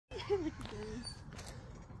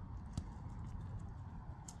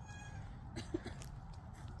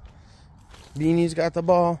Beanie's got the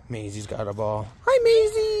ball. Maisie's got a ball. Hi,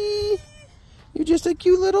 Maisie. You're just a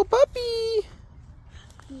cute little puppy.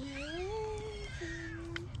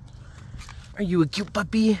 Are you a cute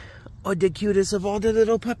puppy? Oh, the cutest of all the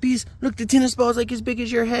little puppies. Look, the tennis ball's like as big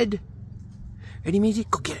as your head. Ready, Maisie?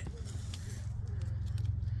 Go get it.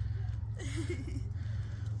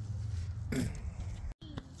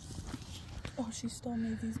 Oh, she stole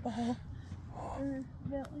Maisie's ball.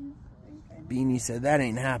 Beanie said that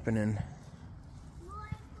ain't happening.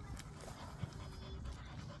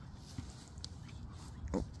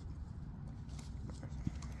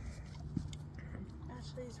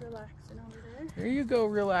 Ashley's relaxing over there. There you go,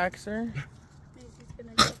 relaxer. Maisie's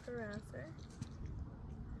gonna go harass her.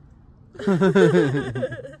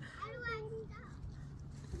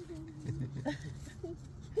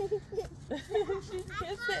 She's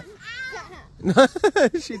kissing.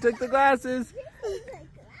 She took the glasses.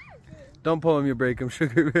 Don't pull them, you break them,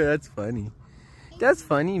 sugar. That's funny. That's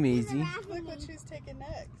funny, Maisie. Look what she's taking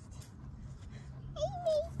next.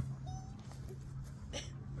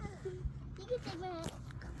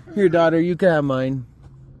 Here, daughter, you can have mine.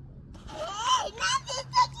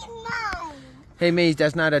 Hey, Maze,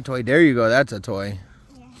 that's not a toy. There you go. That's a toy.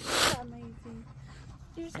 Yeah,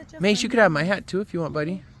 Maze, you could have my hat too if you want,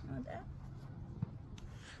 buddy.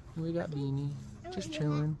 We got Beanie. Just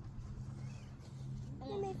chilling.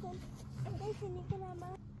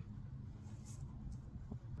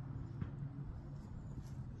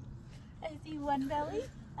 I see one belly.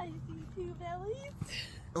 I see two bellies.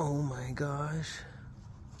 Oh my gosh.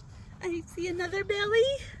 I see another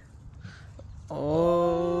belly.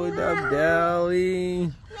 Oh, the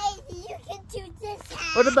belly. Maybe you can do this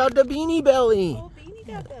hat. What about the Beanie belly? Oh, Beanie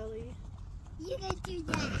got belly. You can do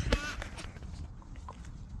that hat.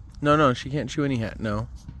 No, she can't chew any hat. No.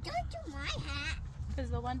 Don't do my hat.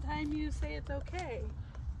 Because the one time you say it's okay.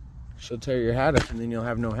 She'll tear your hat up and then you'll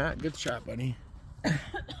have no hat. Good shot, buddy.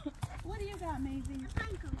 What do you got, Maisie?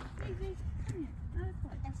 Maisie, come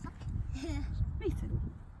here. Mason.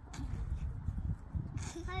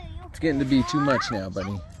 It's getting to be too much now,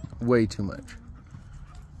 buddy. Way too much.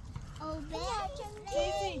 Oh,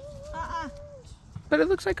 Maisie, But it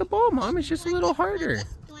looks like a ball, Mom. It's just a little harder. You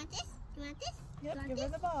want this? You want this? Yep, You want give her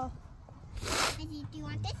this? the ball. Do you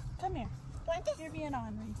want this? Come here. You want this? You're being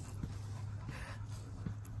ornery.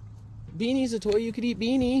 Beanie's a toy. You could eat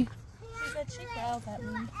Beanie. She said she growled at me.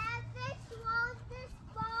 Whoever swallows this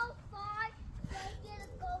ball first, they're gonna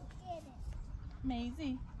go get it.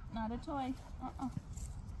 Maisie, not a toy.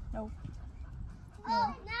 No.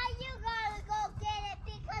 Oh, now you gotta go get it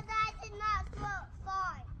because I did not throw it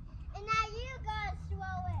far. And now you gotta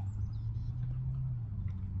throw it.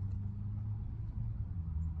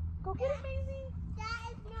 Go get it, Maisie.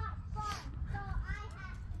 That is not fun, so I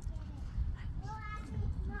have to get it. No, actually,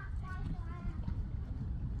 it's not fun, so I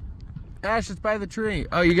have to. Ash, it's by the tree.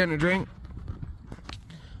 Oh, you getting a drink?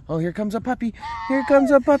 Oh, here comes a puppy. Here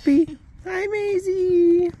comes a puppy. Hi,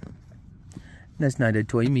 Maisie. That's not a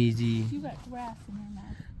toy, Maisie. You got grass in your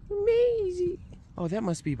mouth. Maisie. Oh, that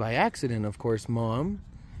must be by accident, of course, Mom.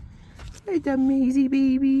 It's a Maisie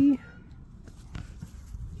baby.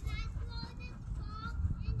 Can I throw this ball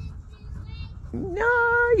in the sewer? No,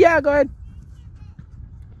 yeah, go ahead.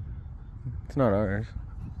 It's not ours.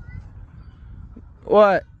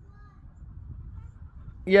 What?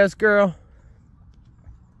 Yes, girl.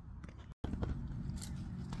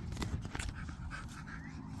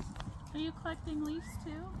 Are you collecting leaves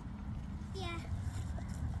too? Yeah.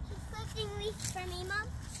 She's collecting leaves for me, Mom.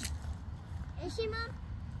 Is she, Mom?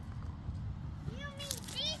 You mean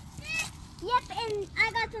these? Yep, and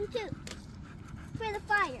I got some too. For the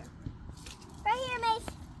fire. Right here, Mace.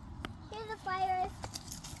 Here's the fire.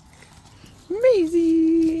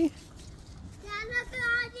 Maisie. Now look at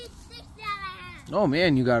all these sticks that I have. Oh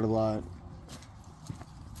man, you got a lot.